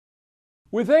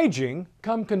With aging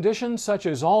come conditions such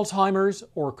as Alzheimer's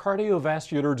or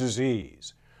cardiovascular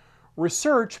disease.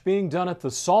 Research being done at the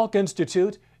Salk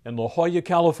Institute in La Jolla,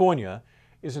 California,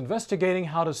 is investigating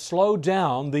how to slow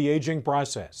down the aging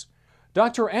process.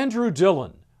 Dr. Andrew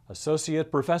Dillin,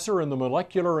 Associate Professor in the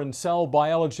Molecular and Cell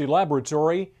Biology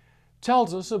Laboratory,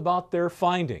 tells us about their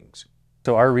findings.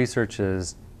 So our research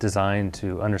is designed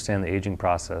to understand the aging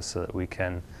process so that we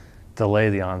can delay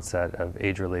the onset of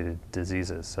age-related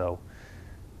diseases. So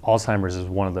Alzheimer's is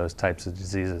one of those types of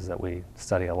diseases that we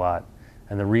study a lot.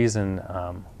 And the reason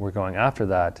we're going after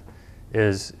that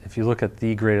is if you look at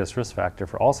the greatest risk factor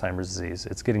for Alzheimer's disease,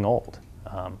 it's getting old.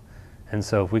 And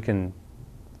so if we can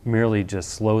merely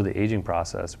just slow the aging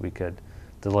process, we could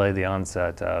delay the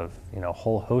onset of a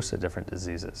whole host of different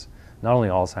diseases. Not only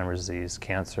Alzheimer's disease,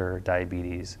 cancer,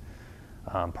 diabetes,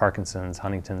 Parkinson's,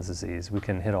 Huntington's disease. We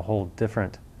can hit a whole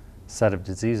different set of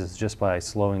diseases just by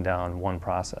slowing down one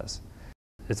process.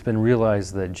 It's been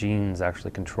realized that genes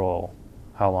actually control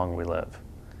how long we live.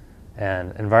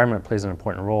 And environment plays an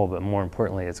important role, but more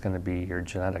importantly, it's going to be your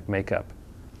genetic makeup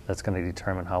that's going to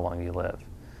determine how long you live.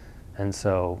 And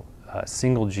so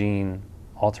single gene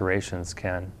alterations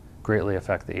can greatly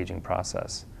affect the aging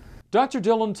process. Dr.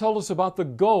 Dillin told us about the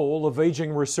goal of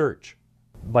aging research.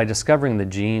 By discovering the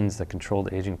genes that control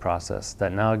the aging process,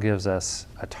 that now gives us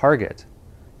a target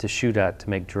to shoot at to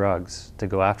make drugs to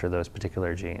go after those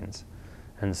particular genes.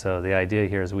 And so the idea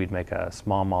here is we'd make a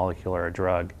small molecule or a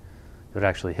drug that would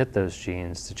actually hit those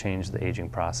genes to change the aging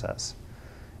process.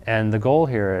 And the goal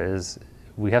here is,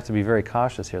 we have to be very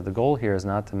cautious here. The goal here is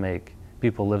not to make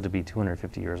people live to be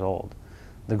 250 years old.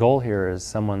 The goal here is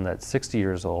someone that's 60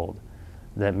 years old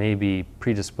that may be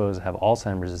predisposed to have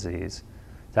Alzheimer's disease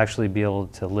to actually be able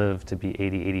to live to be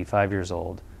 80, 85 years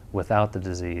old without the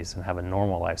disease and have a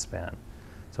normal lifespan.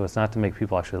 So it's not to make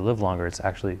people actually live longer, it's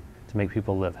actually to make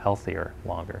people live healthier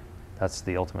longer. That's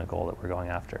the ultimate goal that we're going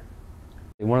after.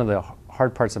 One of the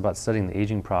hard parts about studying the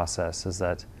aging process is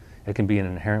that it can be an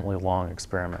inherently long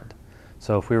experiment.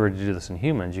 So if we were to do this in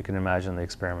humans, you can imagine the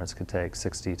experiments could take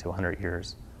 60 to 100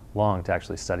 years long to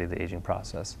actually study the aging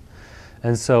process.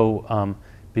 And so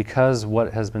because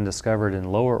what has been discovered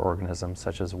in lower organisms,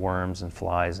 such as worms and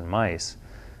flies and mice,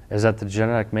 is that the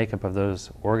genetic makeup of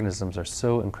those organisms are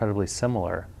so incredibly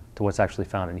similar to what's actually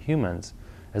found in humans,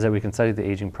 is that we can study the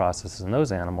aging processes in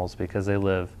those animals because they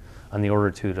live on the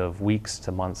order of weeks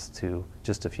to months to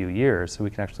just a few years, so we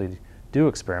can actually do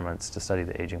experiments to study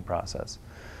the aging process.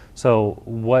 So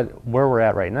where we're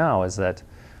at right now is that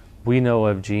we know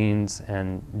of genes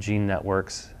and gene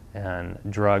networks and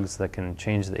drugs that can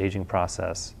change the aging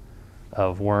process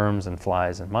of worms and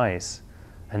flies and mice,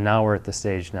 and now we're at the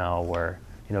stage now where,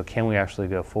 can we actually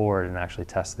go forward and actually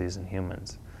test these in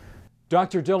humans?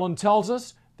 Dr. Dillin tells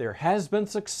us there has been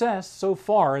success so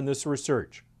far in this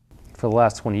research. For the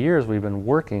last 20 years, we've been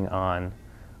working on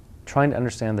trying to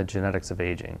understand the genetics of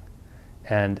aging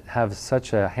and have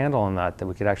such a handle on that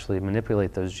we could actually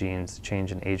manipulate those genes to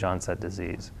change an age-onset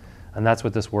disease. And that's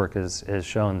what this work is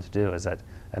shown to do, is that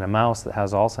in a mouse that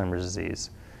has Alzheimer's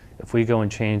disease, if we go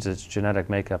and change its genetic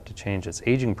makeup to change its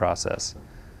aging process,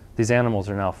 these animals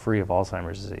are now free of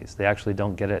Alzheimer's disease. They actually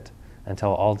don't get it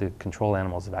until all the control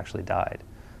animals have actually died.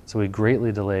 So we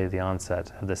greatly delay the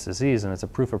onset of this disease, and it's a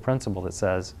proof of principle that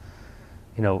says,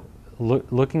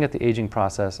 looking at the aging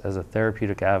process as a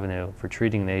therapeutic avenue for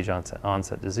treating the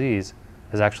age-onset disease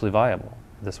is actually viable.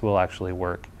 This will actually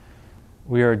work.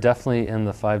 We are definitely in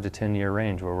the 5 to 10 year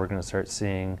range where we're going to start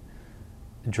seeing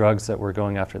drugs that we're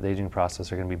going after the aging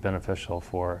process are going to be beneficial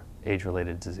for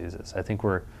age-related diseases. I think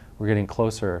we're getting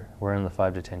closer. We're in the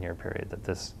 5 to 10 year period that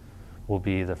this will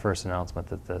be the first announcement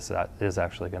that this is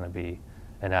actually going to be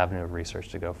an avenue of research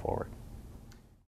to go forward.